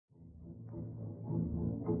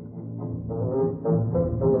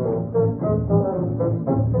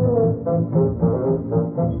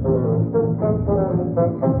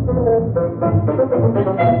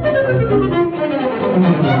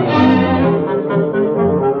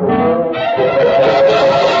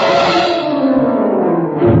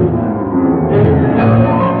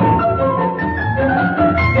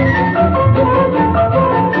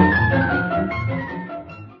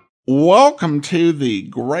welcome to the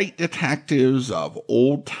Great Detectives of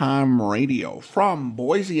Old Time Radio. From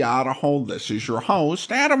Boise, Idaho, this is your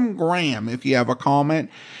host, Adam Graham. If you have a comment,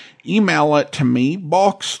 email it to me,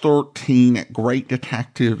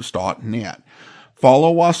 box13@greatdetectives.net.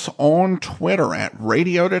 Follow us on Twitter at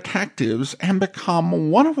Radio Detectives and become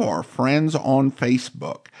one of our friends on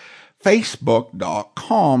Facebook,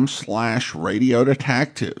 facebook.com/Radio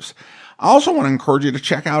Detectives. I also want to encourage you to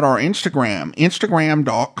check out our Instagram,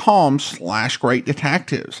 instagram.com/Great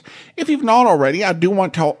Detectives. If you've not already, I do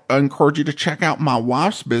want to encourage you to check out my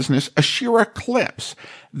wife's business, Ashira Clips.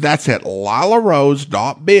 That's at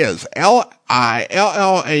lilarose.biz,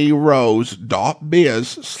 LILLA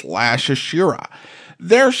rose.biz/Ashira.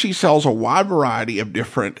 There she sells a wide variety of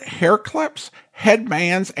different hair clips,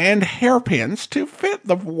 headbands, and hairpins to fit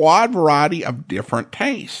the wide variety of different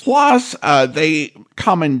tastes. Plus, they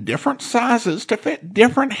come in different sizes to fit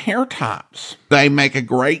different hair types. They make a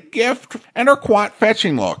great gift and are quite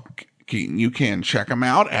fetching looking. You can check them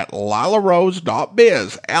out at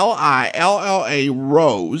lilarose.biz, LILLA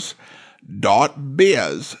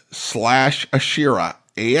rose.biz/Ashira,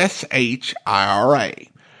 ASHIRA.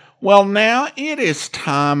 Well, now it is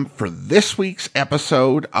time for this week's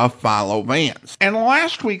episode of Philo, Vance. And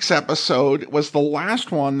last week's episode was the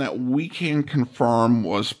last one that we can confirm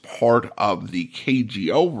was part of the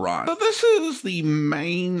KGO run. So this is the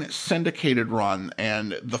main syndicated run,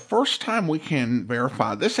 and the first time we can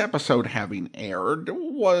verify this episode having aired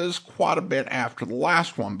was quite a bit after the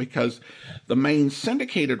last one, because the main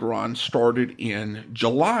syndicated run started in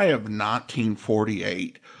July of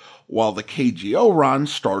 1948. While the KGO run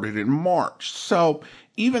started in March. So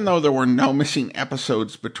even though there were no missing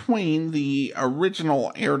episodes between, the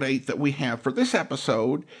original air date that we have for this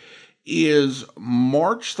episode is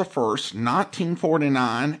March the 1st,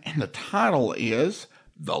 1949, and the title is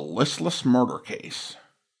The Listless Murder Case.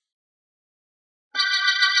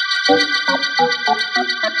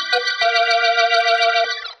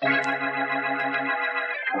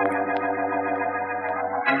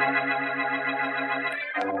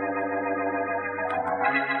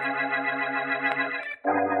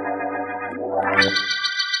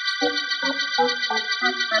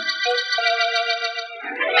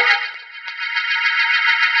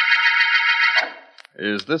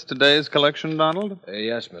 Is this today's collection, Donald?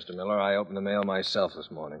 Yes, Mr. Miller. I opened the mail myself this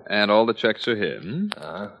morning. And all the checks are here,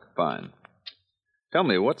 Uh-huh. Fine. Tell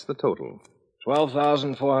me, what's the total?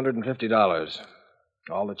 $12,450.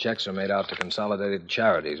 All the checks are made out to Consolidated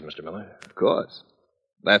Charities, Mr. Miller. Of course.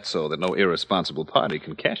 That's so that no irresponsible party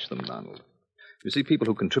can cash them, Donald. You see, people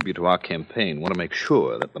who contribute to our campaign want to make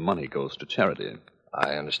sure that the money goes to charity.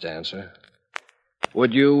 I understand, sir.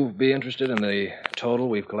 Would you be interested in the total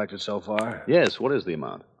we've collected so far? Yes, what is the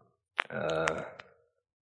amount?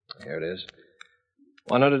 Here it is.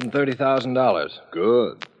 $130,000.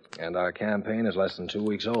 Good. And our campaign is less than 2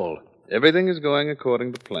 weeks old. Everything is going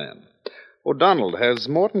according to plan. Oh, Donald, has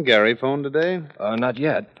Morton Gary phoned today? Not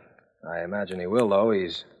yet. I imagine he will, though.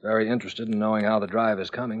 He's very interested in knowing how the drive is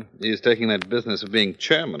coming. He's taking that business of being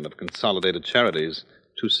chairman of Consolidated Charities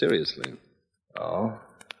too seriously. Oh?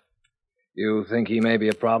 You think he may be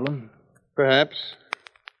a problem? Perhaps.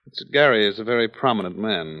 Mr. Gary is a very prominent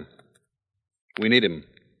man. We need him.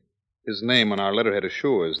 His name on our letterhead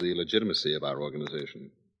assures the legitimacy of our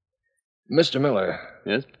organization. Mr. Miller.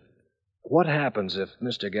 Yes? What happens if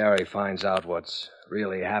Mr. Gary finds out what's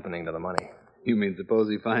really happening to the money? You mean suppose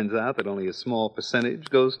he finds out that only a small percentage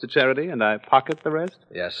goes to charity and I pocket the rest?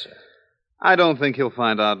 Yes, sir. I don't think he'll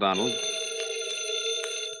find out, Donald.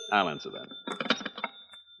 I'll answer that.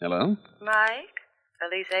 Hello? Mike?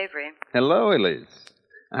 Elise Avery. Hello, Elise.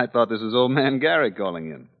 I thought this was old man Gary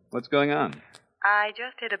calling in. What's going on? I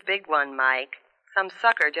just hit a big one, Mike. Some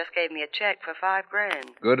sucker just gave me a check for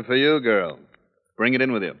 $5,000. Good for you, girl. Bring it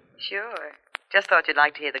in with you. Sure. Just thought you'd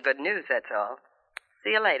like to hear the good news, that's all.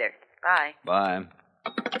 See you later. Bye. Bye.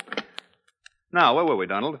 Now, where were we,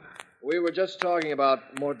 Donald? We were just talking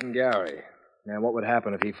about Morton Gary and what would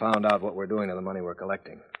happen if he found out what we're doing to the money we're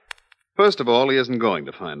collecting. First of all, he isn't going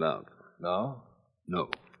to find out. No? No.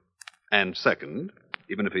 And second,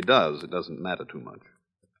 even if he does, it doesn't matter too much.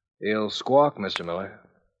 He'll squawk, Mr. Miller.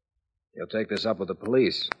 He'll take this up with the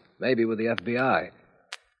police, maybe with the FBI.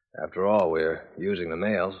 After all, we're using the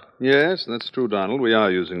mails. Yes, that's true, Donald. We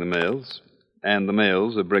are using the mails. And the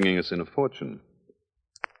mails are bringing us in a fortune.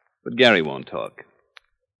 But Gary won't talk.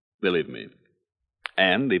 Believe me.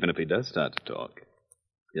 And even if he does start to talk,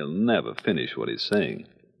 he'll never finish what he's saying.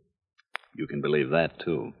 You can believe that,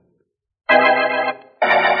 too.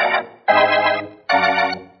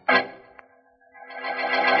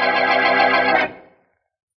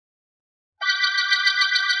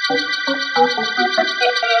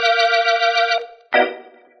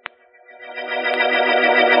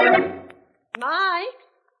 Mike?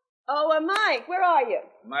 Oh, Mike, where are you?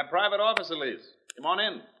 My private office, Elise. Come on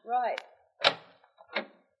in. Right.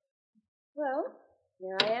 Well,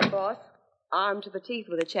 here I am, boss. Armed to the teeth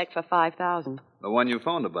with a check for $5,000. The one you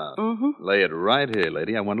phoned about? Mm-hmm. Lay it right here,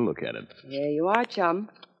 lady. I want to look at it. Here you are, chum.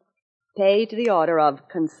 Paid to the order of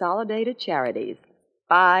Consolidated Charities.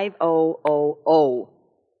 5000.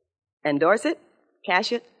 Endorse it,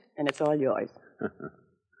 cash it, and it's all yours.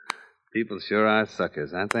 People sure are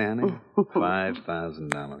suckers, aren't they, honey?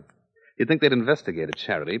 $5,000. You'd think they'd investigate a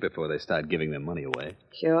charity before they start giving their money away.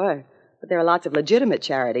 Sure. But there are lots of legitimate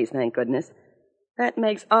charities, thank goodness. That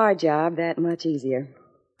makes our job that much easier.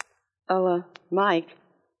 Oh, Mike,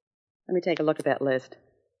 let me take a look at that list.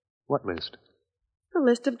 What list? The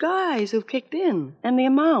list of guys who've kicked in and the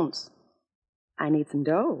amounts. I need some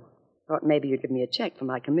dough. Thought maybe you'd give me a check for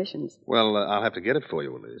my commissions. Well, I'll have to get it for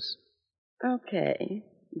you, Elise. Okay.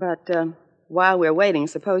 But while we're waiting,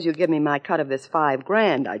 suppose you give me my cut of this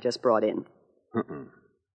 $5,000 I just brought in.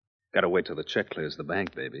 Gotta wait till the check clears the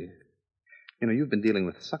bank, baby. You know, you've been dealing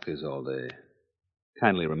with suckers all day.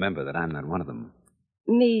 Kindly remember that I'm not one of them.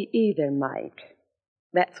 Me either, Mike.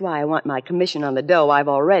 That's why I want my commission on the dough I've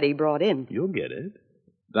already brought in. You'll get it.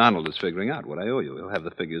 Donald is figuring out what I owe you. He'll have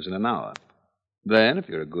the figures in an hour. Then, if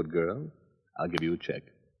you're a good girl, I'll give you a check.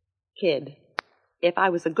 Kid, if I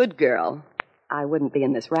was a good girl, I wouldn't be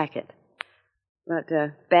in this racket. But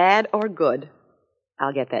bad or good,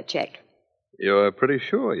 I'll get that check. You're pretty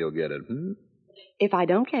sure you'll get it, If I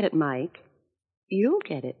don't get it, Mike, you'll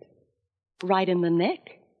get it. Right in the neck.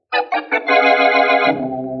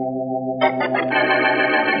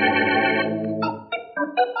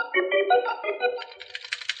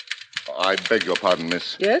 I beg your pardon,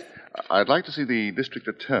 miss. Yes? I'd like to see the district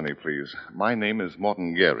attorney, please. My name is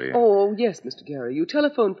Morton Gary. Oh, yes, Mr. Gary. You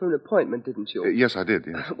telephoned for an appointment, didn't you? Yes, I did,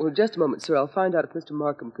 yes. Well, just a moment, sir. I'll find out if Mr.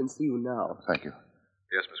 Markham can see you now. Thank you.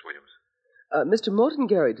 Yes, Miss Williams. Mr. Morton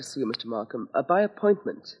Gary to see you, Mr. Markham, by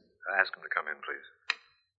appointment. Ask him to come in, please.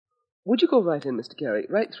 Would you go right in, Mr. Gary?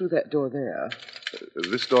 Right through that door there.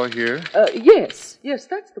 This door here? Yes. Yes,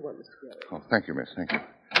 that's the one, Mr. Gary. Oh, thank you, miss. Thank you.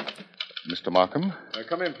 Mr. Markham?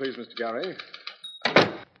 Come in, please, Mr. Gary.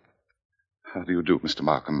 How do you do, Mr.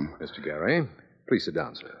 Markham? Mr. Gary, please sit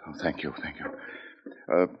down, sir. Oh, thank you, thank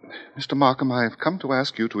you. Mr. Markham, I've come to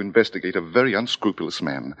ask you to investigate a very unscrupulous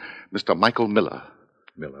man, Mr. Michael Miller.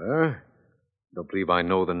 Miller? Don't believe I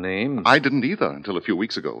know the name. I didn't either until a few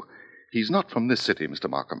weeks ago. He's not from this city, Mr.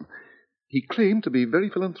 Markham. He claimed to be very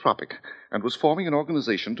philanthropic and was forming an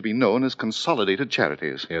organization to be known as Consolidated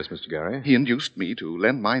Charities. Yes, Mr. Gary. He induced me to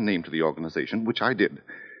lend my name to the organization, which I did.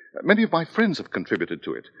 Many of my friends have contributed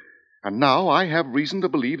to it. And now I have reason to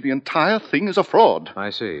believe the entire thing is a fraud. I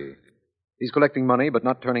see. He's collecting money but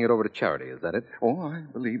not turning it over to charity, is that it? Oh, I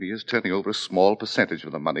believe he is turning over a small percentage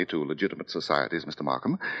of the money to legitimate societies, Mr.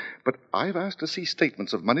 Markham. But I've asked to see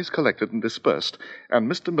statements of monies collected and dispersed,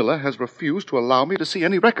 and Mr. Miller has refused to allow me to see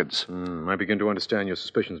any records. I begin to understand your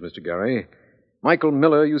suspicions, Mr. Gary. Michael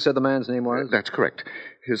Miller, you said the man's name was? That's correct.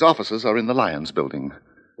 His offices are in the Lions building.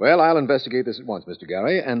 Well, I'll investigate this at once, Mr.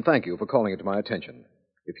 Gary, and thank you for calling it to my attention.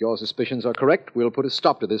 If your suspicions are correct, we'll put a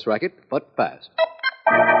stop to this racket, but fast.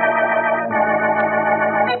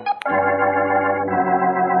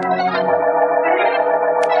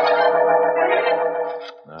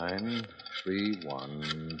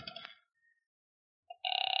 931.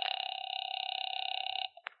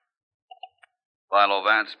 Philo,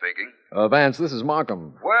 Vance speaking. Vance, this is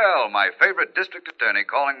Markham. Well, my favorite district attorney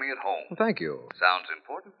calling me at home. Well, thank you. Sounds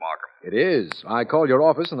important, Markham. It is. I called your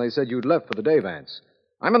office, and they said you'd left for the day, Vance.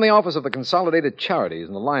 I'm in the office of the Consolidated Charities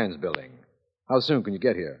in the Lions building. How soon can you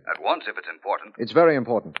get here? At once, if it's important. It's very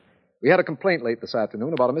important. We had a complaint late this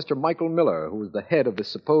afternoon about a Mr. Michael Miller, who was the head of this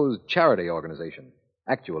supposed charity organization.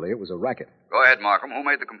 Actually, it was a racket. Go ahead, Markham. Who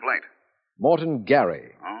made the complaint? Morton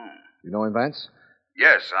Gary. Oh. You know him, Vance?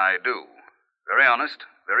 Yes, I do. Very honest,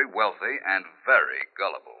 very wealthy, and very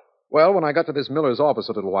gullible. Well, when I got to this Miller's office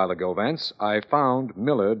a little while ago, Vance, I found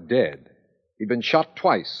Miller dead. He'd been shot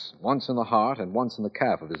twice, once in the heart and once in the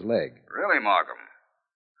calf of his leg. Really, Markham?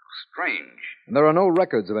 Strange. And there are no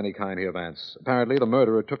records of any kind here, Vance. Apparently, the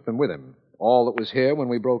murderer took them with him. All that was here when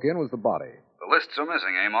we broke in was the body. The lists are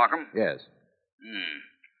missing, eh, Markham? Yes.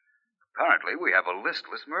 Apparently, we have a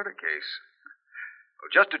listless murder case. Well,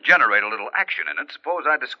 just to generate a little action in it, suppose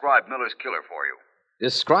I describe Miller's killer for you.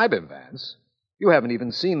 Describe him, Vance. You haven't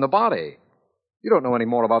even seen the body. You don't know any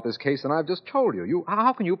more about this case than I've just told you.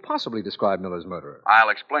 How can you possibly describe Miller's murderer? I'll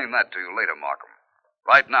explain that to you later, Markham.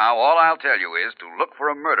 Right now, all I'll tell you is to look for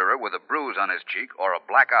a murderer with a bruise on his cheek or a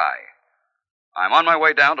black eye. I'm on my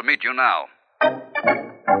way down to meet you now.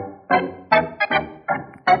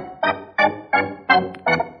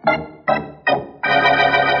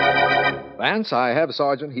 Vance, I have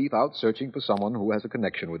Sergeant Heath out searching for someone who has a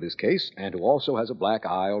connection with this case and who also has a black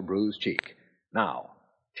eye or bruised cheek. Now,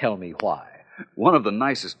 tell me why. One of the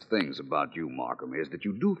nicest things about you, Markham, is that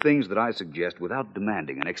you do things that I suggest without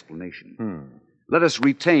demanding an explanation. Let us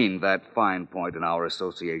retain that fine point in our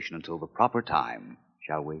association until the proper time,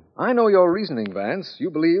 shall we? I know your reasoning, Vance. You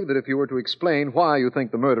believe that if you were to explain why you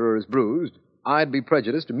think the murderer is bruised, I'd be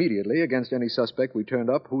prejudiced immediately against any suspect we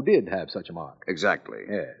turned up who did have such a mark. Exactly.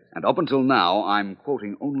 Yes. And up until now, I'm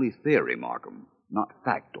quoting only theory, Markham, not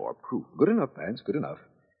fact or proof. Good enough, Vance, good enough.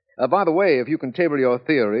 By the way, if you can table your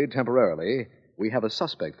theory temporarily, we have a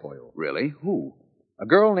suspect for you. Really? Who? A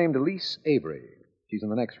girl named Elise Avery. She's in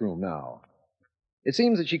the next room now. It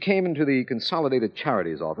seems that she came into the Consolidated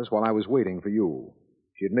Charities office while I was waiting for you.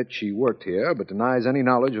 She admits she worked here, but denies any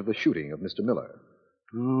knowledge of the shooting of Mr. Miller.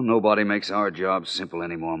 Oh, nobody makes our job simple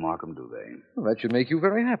anymore, Markham, do they? Well, that should make you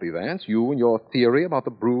very happy, Vance. You and your theory about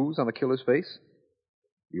the bruise on the killer's face.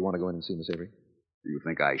 Do you want to go in and see Miss Avery? Do you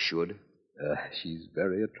think I should? She's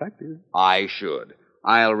very attractive. I should.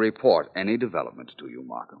 I'll report any developments to you,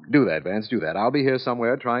 Markham. Do that, Vance, do that. I'll be here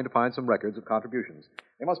somewhere trying to find some records of contributions.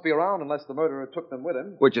 They must be around unless the murderer took them with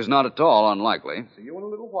him. Which is not at all unlikely. See you in a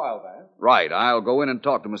little while, Vance. Right. I'll go in and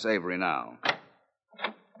talk to Miss Avery now.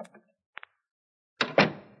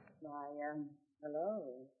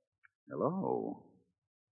 Hello. Hello.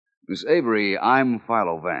 Miss Avery, I'm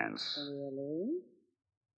Philo Vance. Really?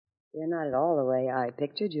 You're not at all the way I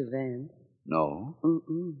pictured you, Vance. No?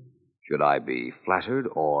 Mm-mm. Should I be flattered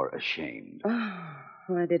or ashamed?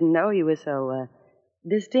 Oh, I didn't know you were so,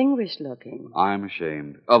 distinguished looking. I'm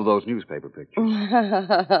ashamed of those newspaper pictures.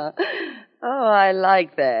 Oh, I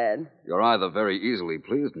like that. You're either very easily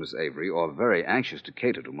pleased, Miss Avery, or very anxious to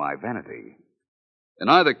cater to my vanity. In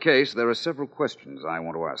either case, there are several questions I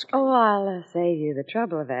want to ask you. Oh, I'll save you the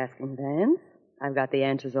trouble of asking, Vance. I've got the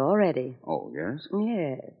answers already. Oh, yes?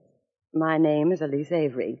 Yes. My name is Elise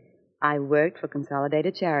Avery. I worked for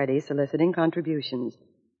Consolidated Charities soliciting contributions.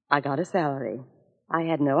 I got a salary. I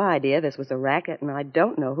had no idea this was a racket, and I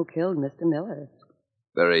don't know who killed Mr. Miller.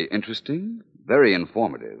 Very interesting, very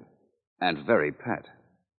informative, and very pat.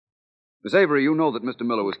 Miss Avery, you know that Mr.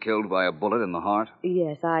 Miller was killed by a bullet in the heart?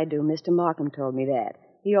 Yes, I do. Mr. Markham told me that.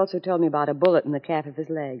 He also told me about a bullet in the calf of his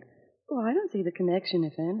leg. Oh, I don't see the connection,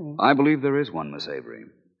 if any. I believe there is one, Miss Avery.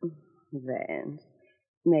 Vance,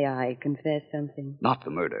 may I confess something? Not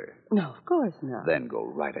the murder. No, of course not. Then go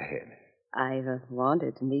right ahead. I've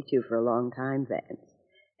wanted to meet you for a long time, Vance.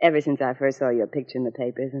 Ever since I first saw your picture in the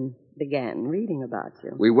papers and began reading about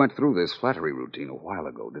you. We went through this flattery routine a while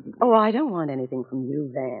ago, didn't we? Oh, I don't want anything from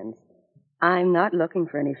you, Vance. I'm not looking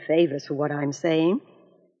for any favors for what I'm saying.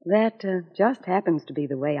 That just happens to be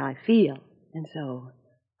the way I feel. And so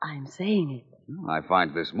I'm saying it. I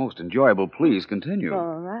find this most enjoyable. Please continue.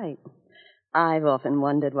 All right. I've often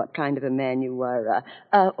wondered what kind of a man you were,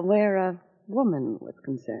 where a woman was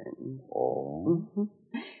concerned. Oh? Mm-hmm.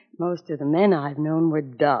 Most of the men I've known were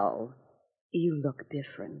dull. You look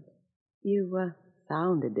different. You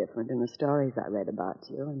sounded different in the stories I read about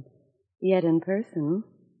you, and yet in person,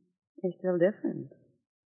 you're still different.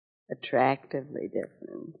 Attractively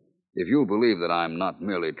different. If you'll believe that I'm not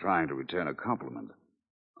merely trying to return a compliment,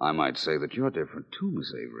 I might say that you're different too,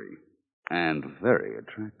 Miss Avery, and very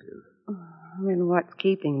attractive. And what's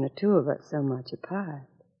keeping the two of us so much apart?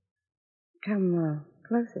 Come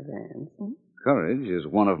closer, Vance. Courage is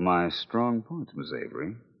one of my strong points, Miss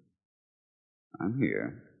Avery. I'm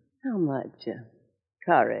here. How much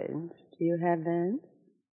courage do you have, Vance?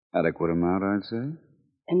 Adequate amount, I'd say.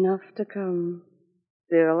 Enough to come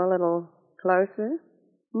still a little closer?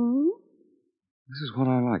 Hmm? This is what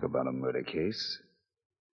I like about a murder case.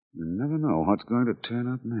 You never know what's going to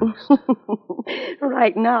turn up next.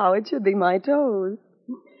 Right now, it should be my toes.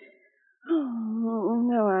 Oh,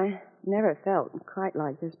 no, I never felt quite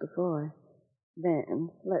like this before.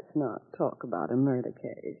 Vance, let's not talk about a murder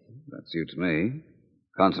case. That suits me.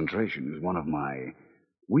 Concentration is one of my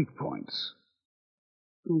weak points.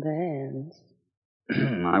 Vance.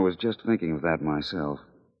 I was just thinking of that myself.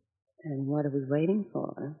 And what are we waiting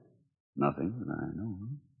for? Nothing that I know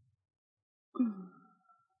of.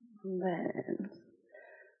 Vance.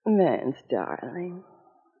 Vance, darling.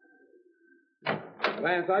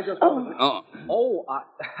 Vance, I just Oh.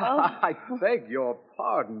 I beg your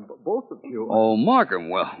pardon, both of you. Oh, Markham,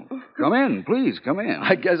 well, come in, please, come in.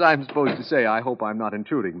 I guess I'm supposed to say I hope I'm not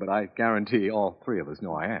intruding, but I guarantee all three of us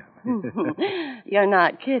know I am. You're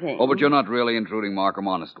not kidding. Oh, but you're not really intruding, Markham,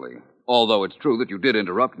 honestly. Although it's true that you did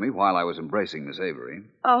interrupt me while I was embracing Miss Avery.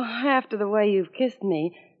 Oh, after the way you've kissed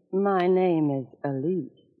me, my name is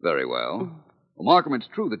Elise. Very well. Well, Markham, it's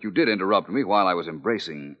true that you did interrupt me while I was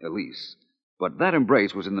embracing Elise. But that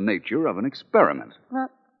embrace was in the nature of an experiment.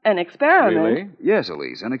 An experiment? Really? Yes,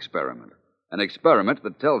 Elise, an experiment. An experiment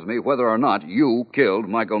that tells me whether or not you killed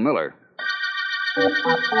Michael Miller.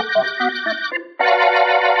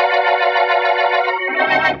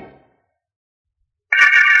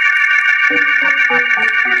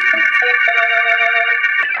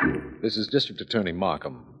 This is District Attorney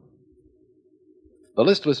Markham. The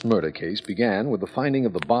Listless murder case began with the finding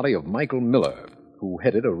of the body of Michael Miller, who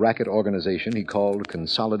headed a racket organization he called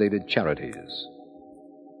Consolidated Charities.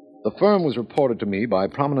 The firm was reported to me by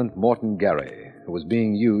prominent Morton Gary, who was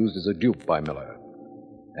being used as a dupe by Miller.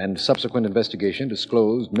 And subsequent investigation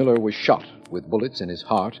disclosed Miller was shot with bullets in his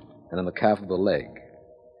heart and in the calf of the leg.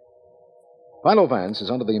 Philo Vance is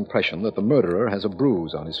under the impression that the murderer has a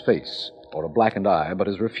bruise on his face or a blackened eye, but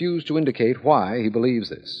has refused to indicate why he believes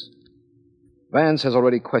this. Vance has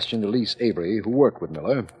already questioned Elise Avery, who worked with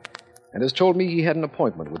Miller, and has told me he had an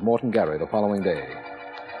appointment with Morton Gary the following day.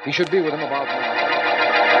 He should be with him about now.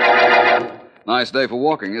 Nice day for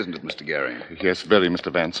walking, isn't it, Mr. Gary? Yes, very,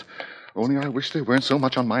 Mr. Vance. Only I wish they weren't so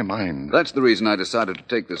much on my mind. That's the reason I decided to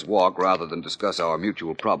take this walk rather than discuss our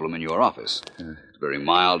mutual problem in your office. It's very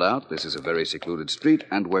mild out, this is a very secluded street,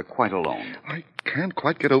 and we're quite alone. I can't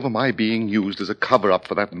quite get over my being used as a cover-up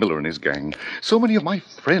for that Miller and his gang. So many of my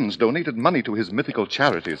friends donated money to his mythical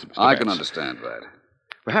charities, Mr. I Vance. can understand that.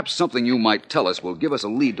 Perhaps something you might tell us will give us a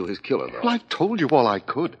lead to his killer, though. Well, I've told you all I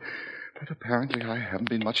could. But apparently I haven't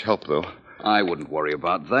been much help, though. I wouldn't worry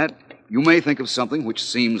about that. You may think of something which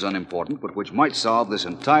seems unimportant, but which might solve this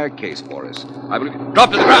entire case for us. I believe...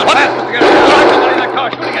 Drop to the ground! What happened, Mr. Gary? Somebody in that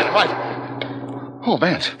car shooting at him. Right. Oh,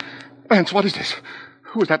 Vance. Vance, what is this?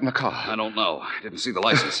 Who is that in the car? I don't know. I didn't see the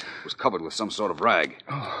license. It was covered with some sort of rag.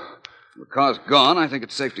 Oh. The car's gone. I think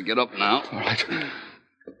it's safe to get up now. All right.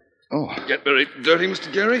 Oh. Get very dirty,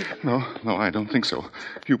 Mr. Gary? No, I don't think so.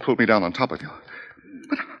 You pulled me down on top of you.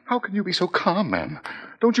 But how can you be so calm, man?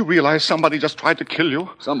 Don't you realize somebody just tried to kill you?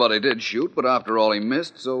 Somebody did shoot, but after all, he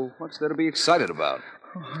missed, so what's there to be excited about?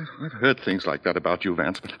 Oh, I've heard things like that about you,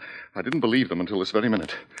 Vance, but I didn't believe them until this very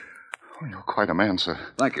minute. Oh, you're quite a man, sir.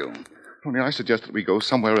 Thank you. Only I suggest that we go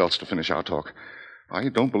somewhere else to finish our talk. I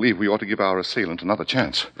don't believe we ought to give our assailant another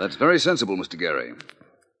chance. That's very sensible, Mr. Gary.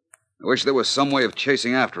 I wish there was some way of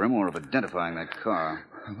chasing after him or of identifying that car.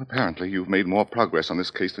 Well, apparently, you've made more progress on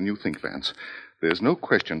this case than you think, Vance. There's no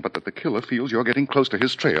question but that the killer feels you're getting close to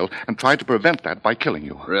his trail and tried to prevent that by killing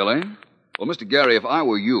you. Really? Well, Mr. Gary, if I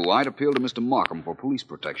were you, I'd appeal to Mr. Markham for police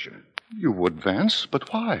protection. You would, Vance,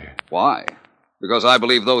 but why? Why? Because I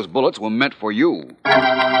believe those bullets were meant for you.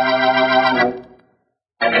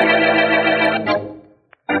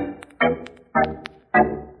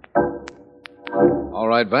 All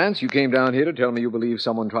right, Vance, you came down here to tell me you believe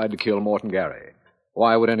someone tried to kill Morton Gary.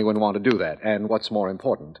 Why would anyone want to do that? And what's more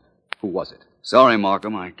important, who was it? Sorry,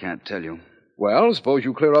 Markham, I can't tell you. Well, suppose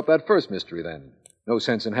you clear up that first mystery, then. No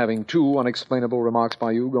sense in having two unexplainable remarks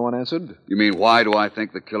by you go unanswered. You mean, why do I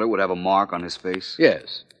think the killer would have a mark on his face?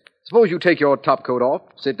 Yes. Suppose you take your topcoat off,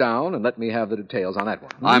 sit down, and let me have the details on that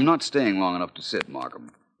one. I'm not staying long enough to sit,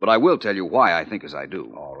 Markham. But I will tell you why I think as I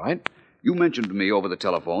do. All right. You mentioned to me over the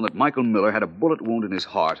telephone that Michael Miller had a bullet wound in his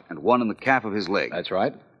heart and one in the calf of his leg. That's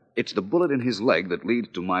right. It's the bullet in his leg that leads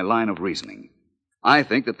to my line of reasoning. I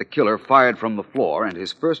think that the killer fired from the floor, and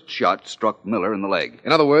his first shot struck Miller in the leg.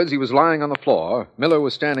 In other words, he was lying on the floor, Miller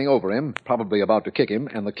was standing over him, probably about to kick him,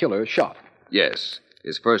 and the killer shot. Yes.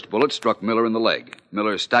 His first bullet struck Miller in the leg.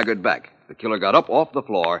 Miller staggered back. The killer got up off the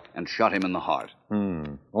floor and shot him in the heart.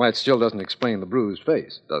 Well, that still doesn't explain the bruised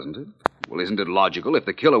face. Doesn't it? Well, isn't it logical, if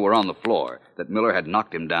the killer were on the floor, that Miller had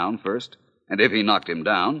knocked him down first? And if he knocked him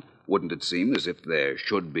down, wouldn't it seem as if there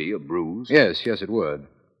should be a bruise? Yes, it would.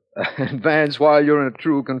 And Vance, while you're in a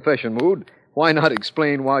true confession mood, why not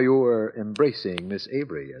explain why you were embracing Miss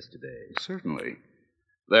Avery yesterday? Certainly.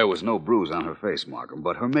 There was no bruise on her face, Markham,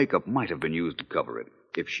 but her makeup might have been used to cover it,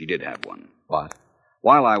 if she did have one. What?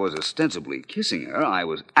 While I was ostensibly kissing her, I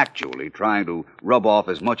was actually trying to rub off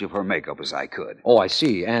as much of her makeup as I could. Oh, I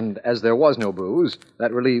see. And as there was no bruise,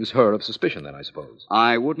 that relieves her of suspicion, then, I suppose.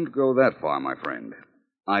 I wouldn't go that far, my friend.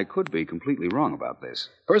 I could be completely wrong about this.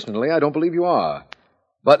 Personally, I don't believe you are.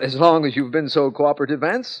 But as long as you've been so cooperative,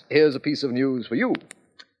 Vance, here's a piece of news for you.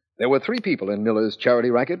 There were 3 people in Miller's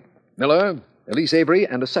charity racket. Miller, Elise Avery,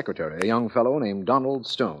 and a secretary, a young fellow named Donald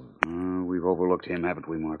Stone. We've overlooked him, haven't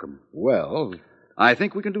we, Markham? Well, I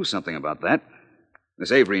think we can do something about that.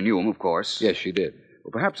 Miss Avery knew him, of course. yes, she did.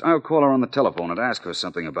 Well, perhaps I'll call her on the telephone and ask her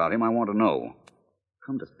something about him I want to know.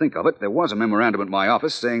 Come to think of it, there was a memorandum at my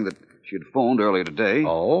office saying that she had phoned earlier today.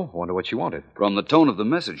 Oh, wonder what she wanted. From the tone of the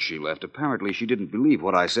message she left, apparently she didn't believe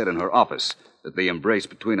what I said in her office, that the embrace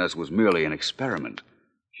between us was merely an experiment.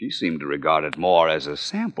 She seemed to regard it more as a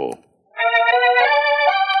sample.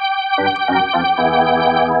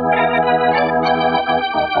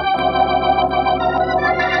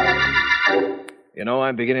 You know,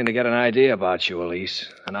 I'm beginning to get an idea about you,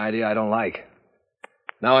 Elise. An idea I don't like.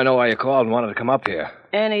 Now I know why you called and wanted to come up here.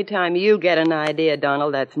 Anytime you get an idea,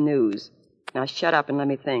 Donald, that's news. Now shut up and let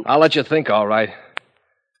me think. I'll let you think, all right.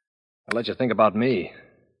 I'll let you think about me.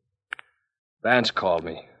 Vance called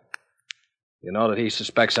me. You know that he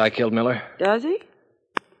suspects I killed Miller? Does he?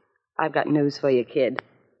 I've got news for you, kid.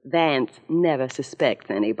 Vance never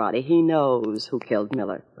suspects anybody. He knows who killed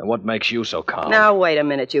Miller. And what makes you so calm? Now, wait a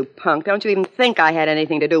minute, you punk. Don't you even think I had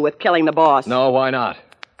anything to do with killing the boss? No, why not?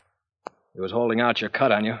 He was holding out your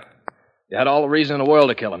cut on you. You had all the reason in the world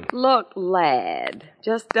to kill him. Look, lad,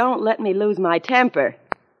 just don't let me lose my temper.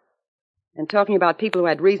 And talking about people who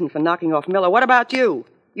had reason for knocking off Miller, what about you?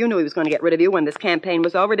 You knew he was going to get rid of you when this campaign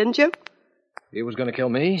was over, didn't you? He was going to kill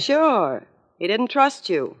me? Sure. He didn't trust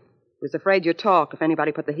you. He was afraid you'd talk if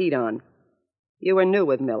anybody put the heat on. You were new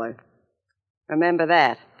with Miller. Remember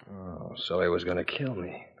that. Oh, so he was going to kill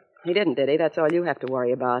me. He didn't, did he? That's all you have to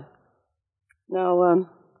worry about. Now,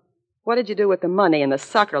 what did you do with the money and the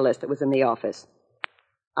sucker list that was in the office?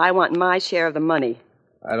 I want my share of the money.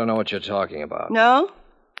 I don't know what you're talking about. No?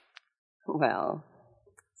 Well,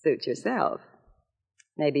 suit yourself.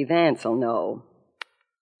 Maybe Vance will know.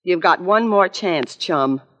 You've got one more chance,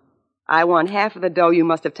 chum. I want half of the dough you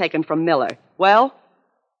must have taken from Miller. Well?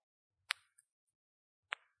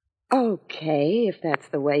 Okay, if that's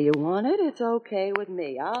the way you want it, it's okay with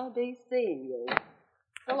me. I'll be seeing you.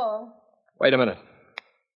 So long. Wait a minute.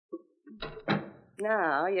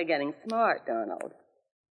 Now you're getting smart, Donald.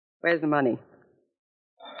 Where's the money?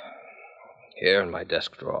 Here in my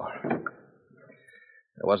desk drawer.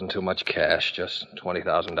 There wasn't too much cash, just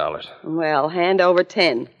 $20,000. Well, hand over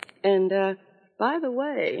 10. And, by the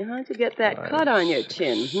way, how'd you get that cut on your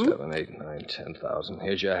chin? 7, 8, 9, 10,000.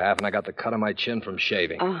 Here's your half, and I got the cut on my chin from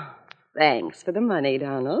shaving. Oh, thanks for the money,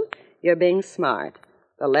 Donald. You're being smart.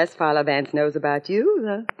 The less Philo Vance knows about you,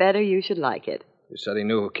 the better you should like it. You said he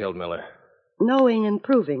knew who killed Miller. Knowing and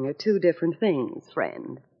proving are 2 different things,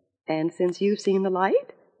 friend. And since you've seen the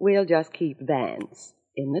light, we'll just keep Vance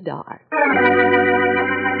in the dark.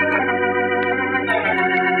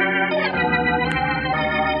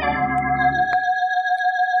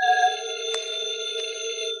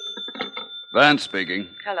 Vance speaking.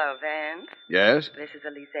 Hello, Vance. Yes? This is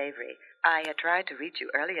Elise Avery. I had tried to reach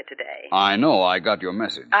you earlier today. I know. I got your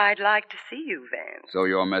message. I'd like to see you, Vance. So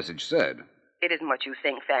your message said. It isn't what you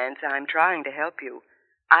think, Vance. I'm trying to help you.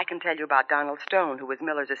 I can tell you about Donald Stone, who was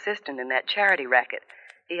Miller's assistant in that charity racket.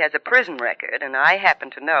 He has a prison record, and I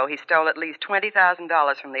happen to know he stole at least $20,000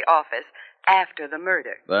 from the office after the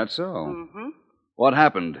murder. That's so? Mm-hmm. What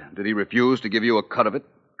happened? Did he refuse to give you a cut of it?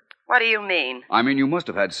 What do you mean? I mean, you must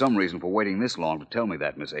have had some reason for waiting this long to tell me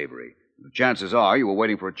that, Miss Avery. The chances are you were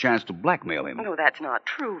waiting for a chance to blackmail him. No, that's not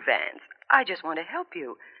true, Vance. I just want to help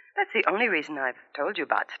you. That's the only reason I've told you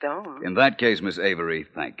about Stone. In that case, Miss Avery,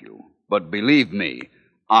 thank you. But believe me,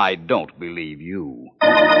 I don't believe you.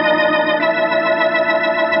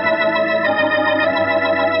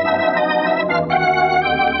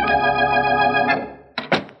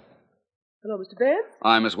 Hello, Mr. Vance?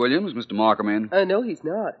 Hi, Miss Williams. Mr. Markham in? No, he's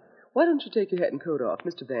not. Why don't you take your hat and coat off,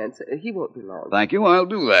 Mr. Vance? He won't be long. Thank you. I'll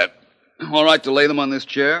do that. All right to lay them on this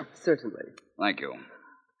chair? Certainly. Thank you.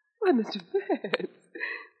 Why, Mr. Vance,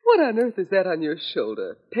 what on earth is that on your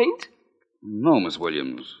shoulder? Paint? No, Miss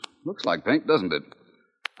Williams. Looks like paint, doesn't it?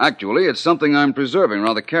 Actually, it's something I'm preserving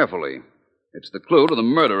rather carefully. It's the clue to the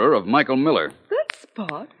murderer of Michael Miller. That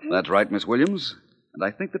spot? That's right, Miss Williams. And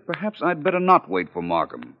I think that perhaps I'd better not wait for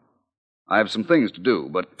Markham. I have some things to do,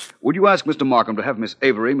 but would you ask Mr. Markham to have Miss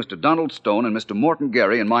Avery, Mr. Donald Stone, and Mr. Morton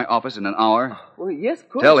Gary in my office in an hour? Well, yes, of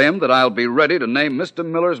course. Tell him that I'll be ready to name Mr.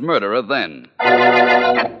 Miller's murderer then.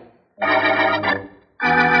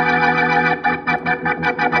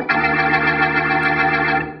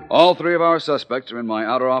 All 3 of our suspects are in my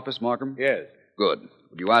outer office, Markham? Yes. Good.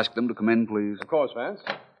 Would you ask them to come in, please? Of course, Vance.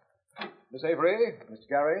 Miss Avery, Mr.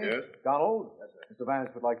 Gary, Yes? Donald. Yes, sir. Mr. Vance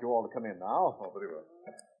would like you all to come in now. Oh, very well.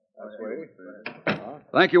 This way.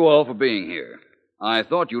 Thank you all for being here. I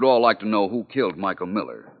thought you'd all like to know who killed Michael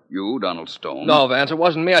Miller. You, Donald Stone. No, Vance, it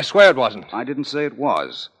wasn't me. I swear it wasn't. I didn't say it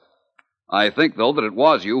was. I think, though, that it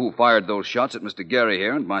was you who fired those shots at Mr. Gary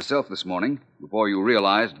here and myself this morning before you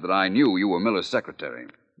realized that I knew you were Miller's secretary.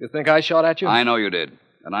 You think I shot at you? I know you did,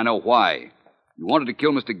 and I know why. You wanted to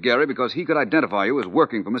kill Mr. Gary because he could identify you as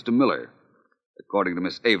working for Mr. Miller. According to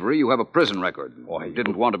Miss Avery, you have a prison record. You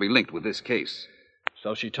didn't want to be linked with this case.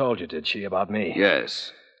 So she told you, did she, about me?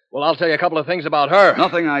 Yes. Well, I'll tell you a couple of things about her.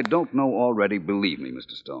 Nothing I don't know already, believe me,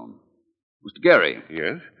 Mr. Stone. Mr. Gary.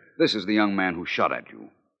 Yes? This is the young man who shot at you.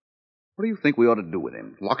 What do you think we ought to do with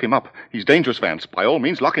him? Lock him up. He's dangerous, Vance. By all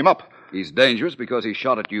means, lock him up. He's dangerous because he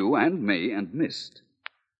shot at you and me and missed.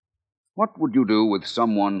 What would you do with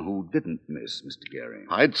someone who didn't miss, Mr. Gary?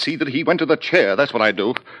 I'd see that he went to the chair. That's what I'd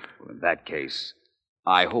do. Well, in that case,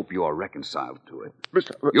 I hope you are reconciled to it.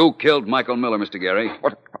 Mr. You killed Michael Miller, Mr. Gary.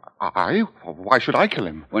 What? I? Why should I kill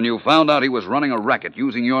him? When you found out he was running a racket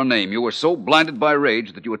using your name, you were so blinded by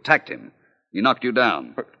rage that you attacked him. He knocked you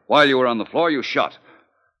down. While you were on the floor, you shot.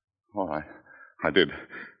 Oh, I did.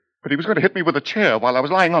 But he was going to hit me with a chair while I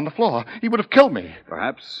was lying on the floor. He would have killed me.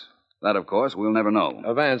 Perhaps. That, of course, we'll never know.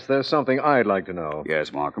 Vance, there's something I'd like to know.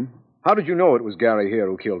 Yes, Markham? How did you know it was Gary here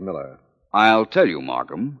who killed Miller? I'll tell you,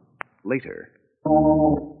 Markham, later.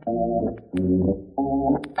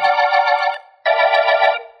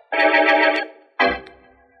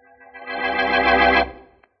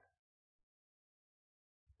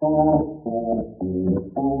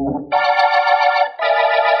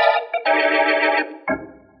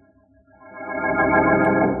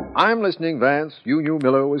 I'm listening, Vance. You knew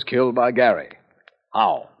Miller was killed by Gary.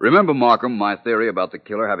 How? Remember, Markham, my theory about the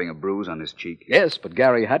killer having a bruise on his cheek? Yes, but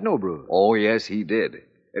Gary had no bruise. Oh, yes, he did.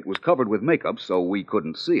 It was covered with makeup, so we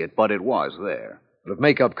couldn't see it, but it was there. But if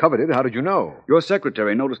makeup covered it, how did you know? Your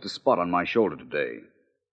secretary noticed a spot on my shoulder today.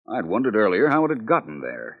 I'd wondered earlier how it had gotten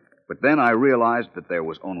there. But then I realized that there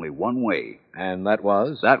was only one way. And that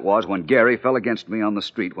was? That was when Gary fell against me on the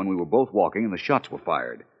street when we were both walking and the shots were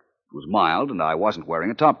fired. It was mild, and I wasn't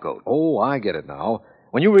wearing a topcoat. Oh, I get it now.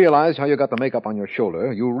 When you realized how you got the makeup on your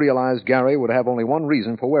shoulder, you realized Gary would have only one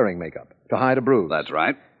reason for wearing makeup, to hide a bruise. That's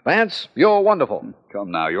right. Vance, you're wonderful. Come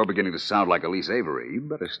now, you're beginning to sound like Elise Avery. You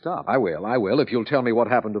better stop. I will, if you'll tell me what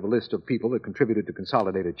happened to the list of people that contributed to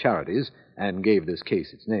Consolidated Charities and gave this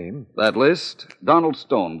case its name. That list? Donald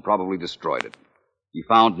Stone probably destroyed it. He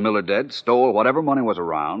found Miller dead, stole whatever money was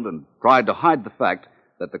around, and tried to hide the fact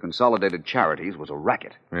that the Consolidated Charities was a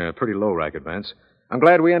racket. Yeah, pretty low racket, Vance. I'm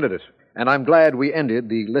glad we ended it. And I'm glad we ended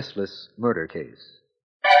the Listless murder case.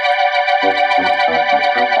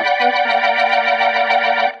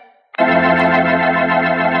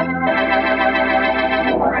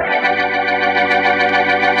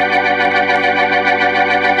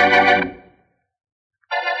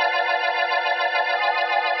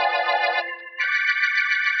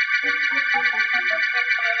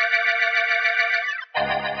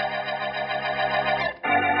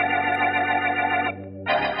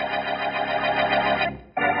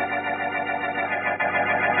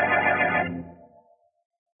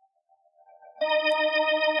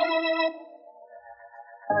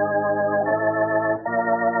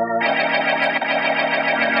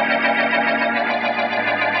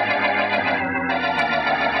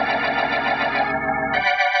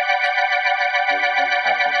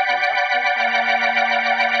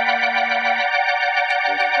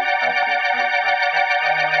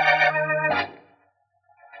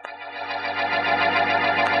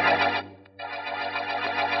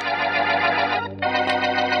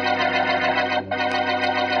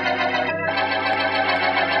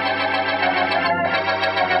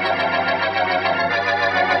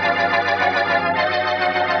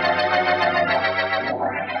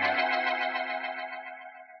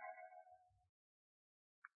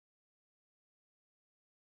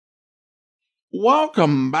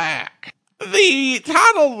 Welcome back. The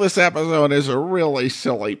title of this episode is a really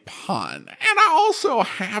silly pun. And I also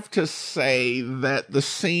have to say that the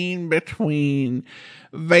scene between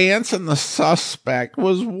Vance and the suspect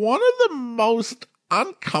was one of the most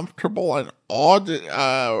uncomfortable and odd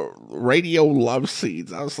radio love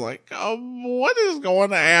scenes. I was like, what is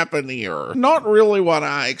going to happen here? Not really what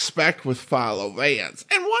I expect with Philo Vance.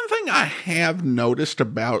 And one thing I have noticed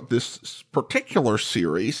about this particular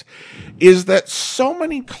series is that so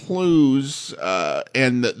many clues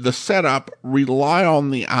and the setup rely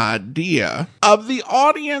on the idea of the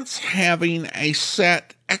audience having a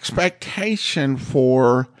set expectation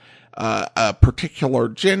for a particular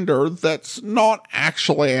gender that's not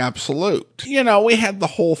actually absolute. You know, we had the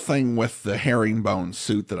whole thing with the herringbone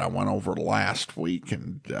suit that I went over last week,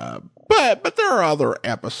 and but there are other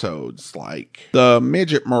episodes like the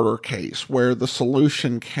midget murder case where the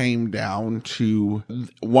solution came down to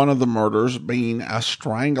one of the murders being a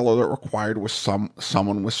strangler that required with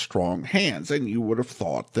someone with strong hands, and you would have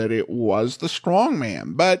thought that it was the strong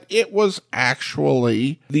man, but it was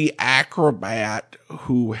actually the acrobat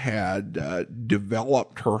who had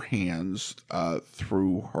developed her hands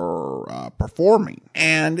through her performing.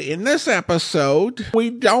 And in this episode, we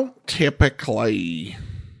don't typically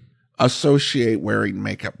associate wearing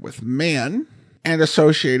makeup with men and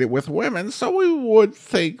associate it with women, so we would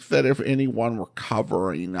think that if anyone were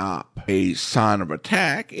covering up a sign of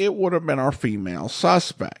attack, it would have been our female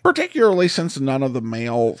suspect, particularly since none of the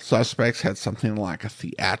male suspects had something like a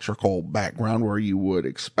theatrical background where you would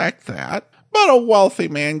expect that. But a wealthy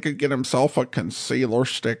man could get himself a concealer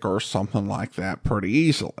stick or something like that pretty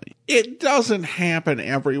easily. It doesn't happen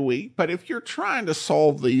every week, but if you're trying to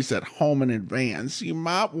solve these at home in advance, you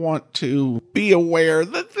might want to be aware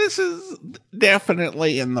that this is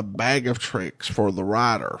definitely in the bag of tricks for the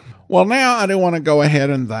writer. Well, now I do want to go ahead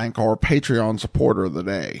and thank our Patreon supporter of the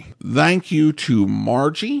day. Thank you to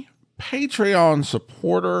Margie, Patreon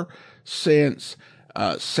supporter since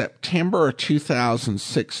September of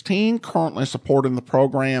 2016, currently supporting the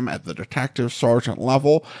program at the detective sergeant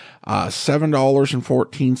level,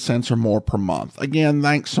 $7.14 or more per month. Again,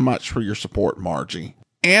 thanks so much for your support, Margie.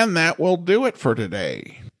 And that will do it for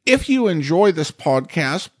today. If you enjoy this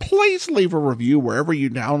podcast, please leave a review wherever you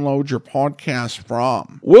download your podcast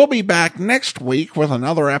from. We'll be back next week with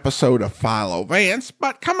another episode of Philo Vance,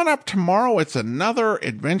 but coming up tomorrow, it's another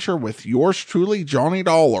adventure with yours truly, Johnny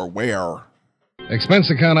Dollar, where... Expense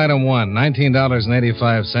account item 1,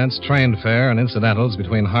 $19.85, train fare and incidentals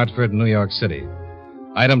between Hartford and New York City.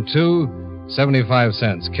 Item 2, 75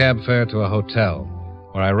 cents, cab fare to a hotel,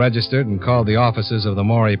 where I registered and called the offices of the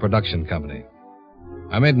Maury Production Company.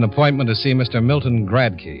 I made an appointment to see Mr. Milton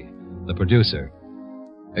Gradkey, the producer.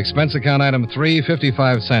 Expense account item 3,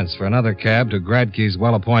 55 cents for another cab to Gradkey's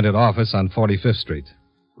well-appointed office on 45th Street.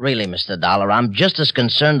 Really, Mr. Dollar, I'm just as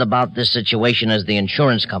concerned about this situation as the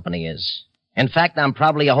insurance company is. In fact, I'm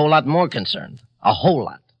probably a whole lot more concerned. A whole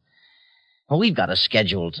lot. Well, we've got a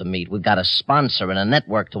schedule to meet. We've got a sponsor and a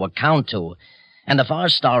network to account to. And if our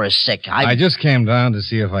star is sick, I just came down to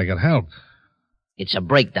see if I could help. It's a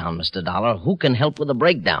breakdown, Mr. Dollar. Who can help with a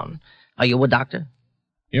breakdown? Are you a doctor?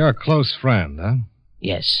 You're a close friend, huh?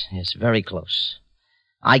 Yes, very close.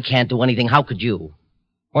 I can't do anything. How could you?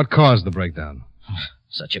 What caused the breakdown?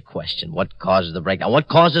 Such a question. What causes the breakdown? What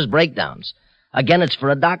causes breakdowns? Again, it's for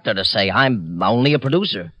a doctor to say. I'm only a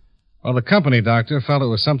producer. Well, the company doctor felt it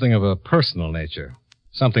was something of a personal nature.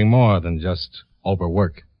 Something more than just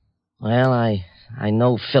overwork. Well, I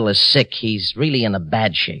know Phil is sick. He's really in a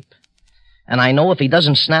bad shape. And I know if he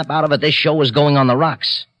doesn't snap out of it, this show is going on the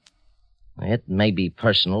rocks. It may be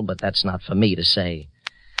personal, but that's not for me to say.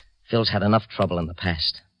 Phil's had enough trouble in the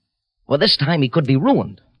past. Well, this time he could be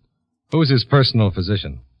ruined. Who's his personal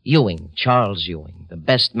physician? Ewing, Charles Ewing. The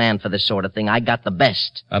best man for this sort of thing. I got the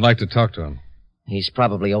best. I'd like to talk to him. He's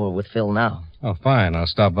probably over with Phil now. Oh, fine. I'll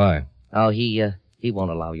stop by. Oh, he won't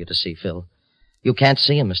allow you to see Phil. You can't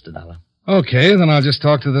see him, Mr. Dollar. Okay, then I'll just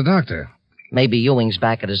talk to the doctor. Maybe Ewing's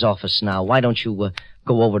back at his office now. Why don't you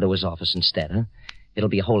go over to his office instead, huh? It'll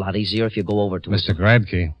be a whole lot easier if you go over to Mr.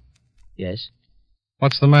 Gradkey. Yes?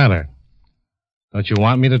 What's the matter? Don't you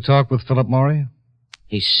want me to talk with Philip Maury?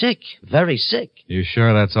 He's sick. Very sick. You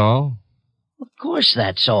sure that's all? Of course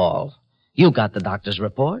that's all. You got the doctor's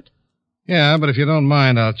report? Yeah, but if you don't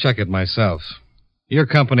mind, I'll check it myself. Your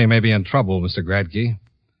company may be in trouble, Mr. Gradkey,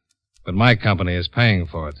 but my company is paying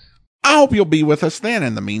for it. I hope you'll be with us then.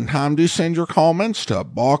 In the meantime, do send your comments to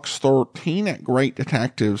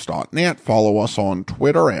box13@greatdetectives.net. Follow us on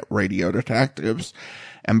Twitter at Radio Detectives.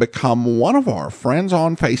 And become one of our friends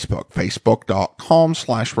on Facebook,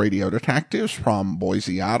 facebook.com/Radio Detectives. From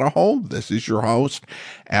Boise, Idaho, this is your host,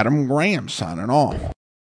 Adam Graham, signing off.